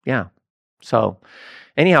 Yeah. So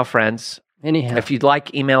anyhow, friends, if you'd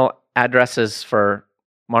like email addresses for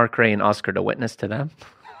Mark, Ray, and Oscar to witness to them,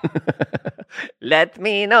 let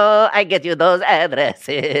me know. I get you those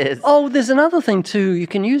addresses. Oh, there's another thing too. You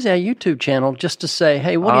can use our YouTube channel just to say,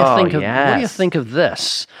 "Hey, what do you think of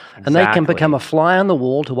this?" Exactly. And they can become a fly on the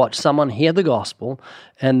wall to watch someone hear the gospel,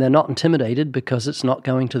 and they're not intimidated because it's not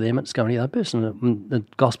going to them; it's going to the other person. The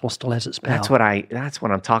gospel still has its power. That's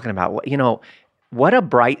what I'm talking about. What a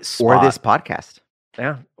bright spot. Or this podcast.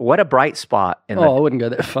 Yeah. What a bright spot. I wouldn't go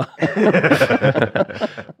that far.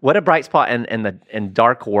 What a bright spot in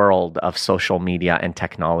dark world of social media and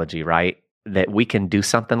technology, right? That we can do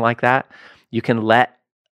something like that. You can let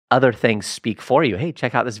other things speak for you. Hey,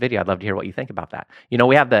 check out this video. I'd love to hear what you think about that.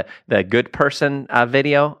 We have the good person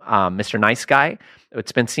video, Mr. Nice Guy.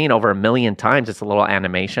 It's been seen over 1 million times. It's a little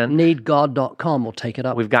animation. Needgod.com will take it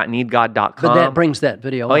up. We've got needgod.com. But that brings that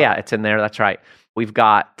video up. Oh, yeah, it's in there. That's right. We've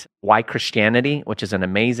got Why Christianity, which is an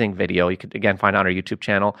amazing video. You could, again, find on our YouTube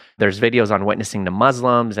channel. There's videos on witnessing to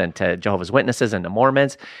Muslims and to Jehovah's Witnesses and to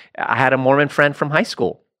Mormons. I had a Mormon friend from high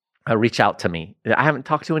school reach out to me. I haven't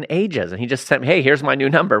talked to in ages. And he just sent me, hey, here's my new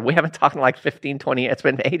number. We haven't talked in like 15, 20, it's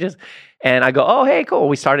been ages. And I go, oh, hey, cool.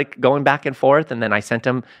 We started going back and forth. And then I sent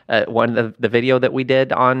him one of the video that we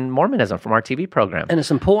did on Mormonism from our TV program. And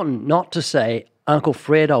it's important not to say, Uncle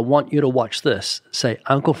Fred, I want you to watch this. Say,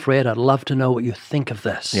 Uncle Fred, I'd love to know what you think of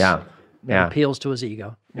this. Yeah. It appeals to his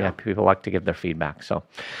ego. Yeah, people like to give their feedback. So,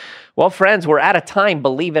 well, friends, we're out of time,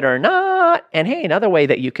 believe it or not. And hey, another way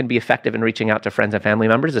that you can be effective in reaching out to friends and family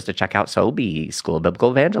members is to check out SOBE, School of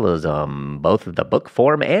Biblical Evangelism, both the book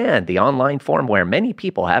form and the online form where many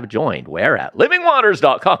people have joined. We're at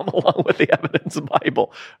livingwaters.com along with the Evidence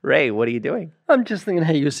Bible. Ray, what are you doing? I'm just thinking,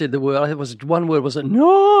 hey, you said the word. It was one word, was it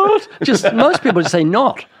not? Just most people just say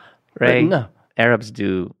not. Ray, no. Arabs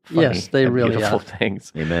do funny Yes, they and really beautiful are.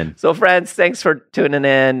 things. Amen. So, friends, thanks for tuning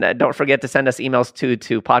in. Don't forget to send us emails to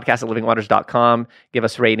podcast@livingwaters.com. Give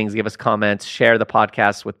us ratings, give us comments, share the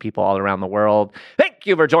podcast with people all around the world. Thank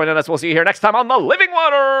you for joining us. We'll see you here next time on the Living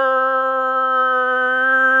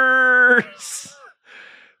Waters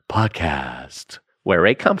podcast, where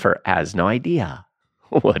Ray Comfort has no idea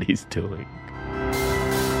what he's doing.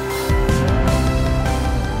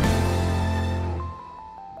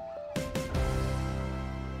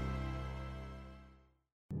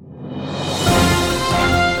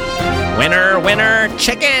 Winner, winner,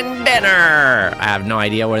 chicken dinner. I have no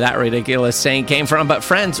idea where that ridiculous saying came from, but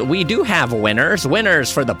friends, we do have winners.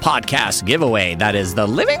 Winners for the podcast giveaway. That is the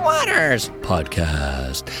Living Waters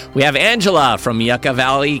podcast. We have Angela from Yucca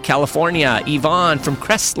Valley, California. Yvonne from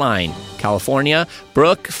Crestline, California.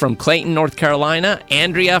 Brooke from Clayton, North Carolina.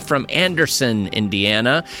 Andrea from Anderson,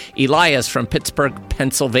 Indiana. Elias from Pittsburgh,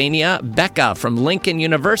 Pennsylvania. Becca from Lincoln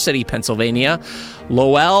University, Pennsylvania.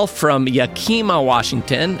 Lowell from Yakima,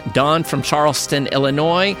 Washington. Don from Charleston,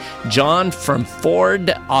 Illinois. John from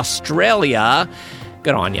Ford, Australia.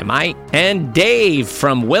 Good on you, mate. And Dave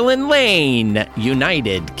from Willen Lane,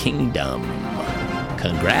 United Kingdom.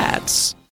 Congrats.